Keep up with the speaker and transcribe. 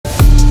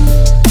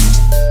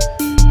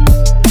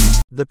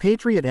The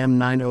Patriot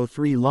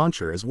M903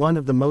 launcher is one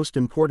of the most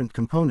important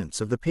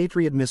components of the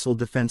Patriot missile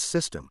defense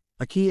system,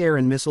 a key air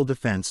and missile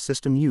defense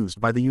system used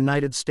by the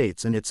United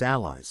States and its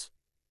allies.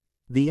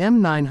 The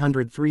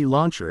M903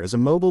 launcher is a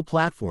mobile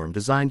platform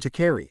designed to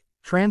carry,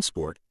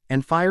 transport,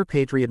 and fire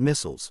Patriot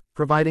missiles,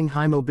 providing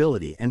high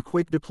mobility and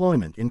quick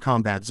deployment in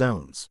combat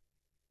zones.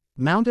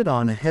 Mounted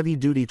on a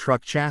heavy-duty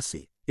truck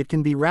chassis, it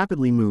can be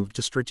rapidly moved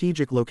to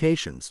strategic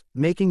locations,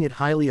 making it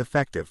highly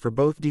effective for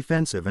both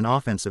defensive and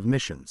offensive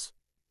missions.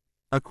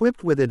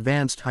 Equipped with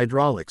advanced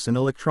hydraulics and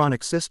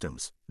electronic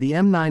systems, the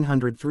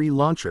M903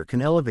 launcher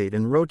can elevate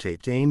and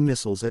rotate to aim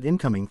missiles at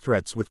incoming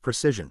threats with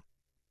precision.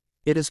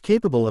 It is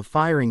capable of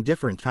firing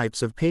different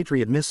types of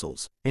Patriot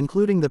missiles,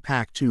 including the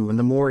PAC-2 and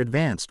the more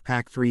advanced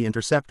PAC-3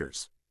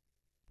 interceptors.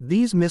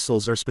 These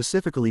missiles are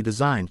specifically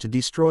designed to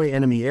destroy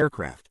enemy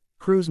aircraft,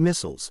 cruise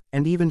missiles,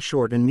 and even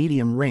short and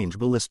medium-range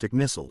ballistic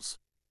missiles.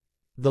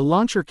 The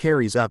launcher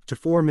carries up to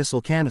 4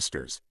 missile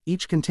canisters,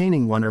 each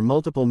containing one or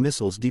multiple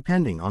missiles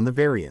depending on the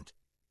variant.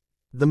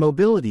 The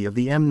mobility of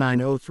the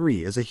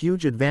M903 is a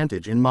huge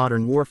advantage in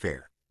modern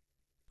warfare.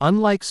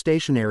 Unlike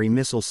stationary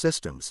missile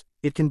systems,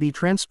 it can be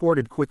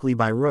transported quickly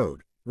by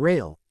road,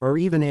 rail, or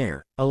even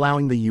air,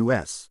 allowing the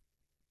U.S.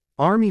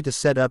 Army to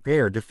set up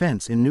air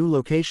defense in new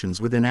locations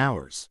within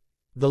hours.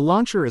 The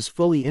launcher is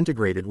fully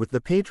integrated with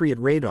the Patriot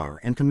radar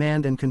and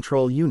command and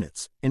control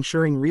units,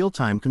 ensuring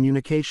real-time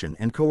communication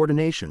and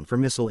coordination for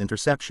missile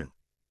interception.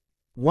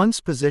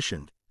 Once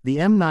positioned, the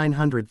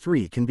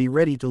M903 can be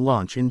ready to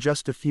launch in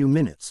just a few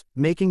minutes,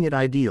 making it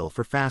ideal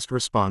for fast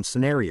response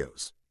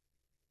scenarios.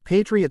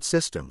 Patriot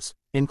systems,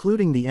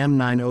 including the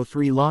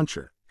M903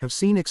 launcher, have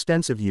seen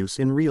extensive use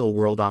in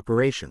real-world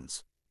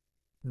operations.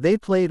 They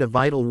played a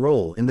vital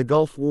role in the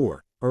Gulf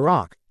War,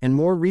 Iraq, and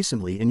more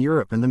recently in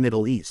Europe and the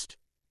Middle East.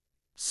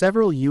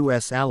 Several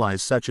U.S.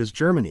 allies such as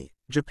Germany,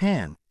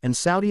 Japan, and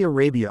Saudi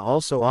Arabia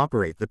also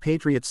operate the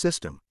Patriot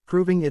system,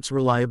 proving its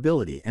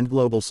reliability and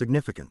global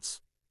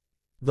significance.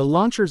 The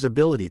launcher's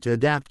ability to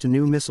adapt to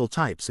new missile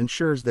types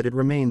ensures that it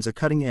remains a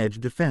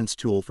cutting-edge defense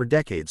tool for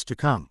decades to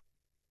come.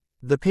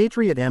 The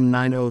Patriot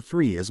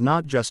M903 is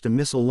not just a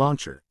missile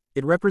launcher,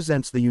 it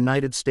represents the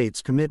United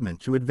States'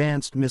 commitment to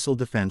advanced missile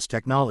defense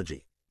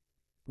technology.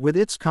 With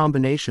its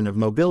combination of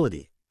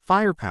mobility,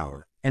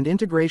 firepower, and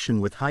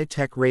integration with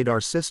high-tech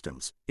radar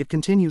systems, it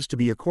continues to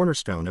be a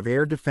cornerstone of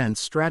air defense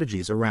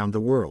strategies around the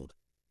world.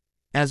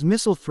 As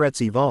missile threats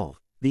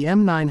evolve, the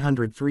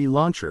M903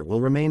 launcher will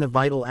remain a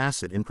vital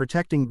asset in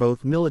protecting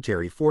both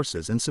military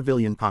forces and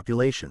civilian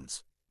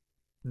populations.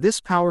 This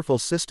powerful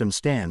system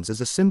stands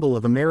as a symbol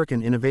of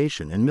American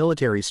innovation and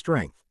military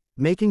strength,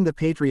 making the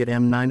Patriot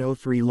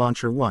M903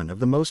 launcher one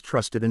of the most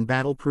trusted and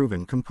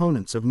battle-proven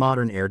components of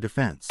modern air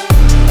defense.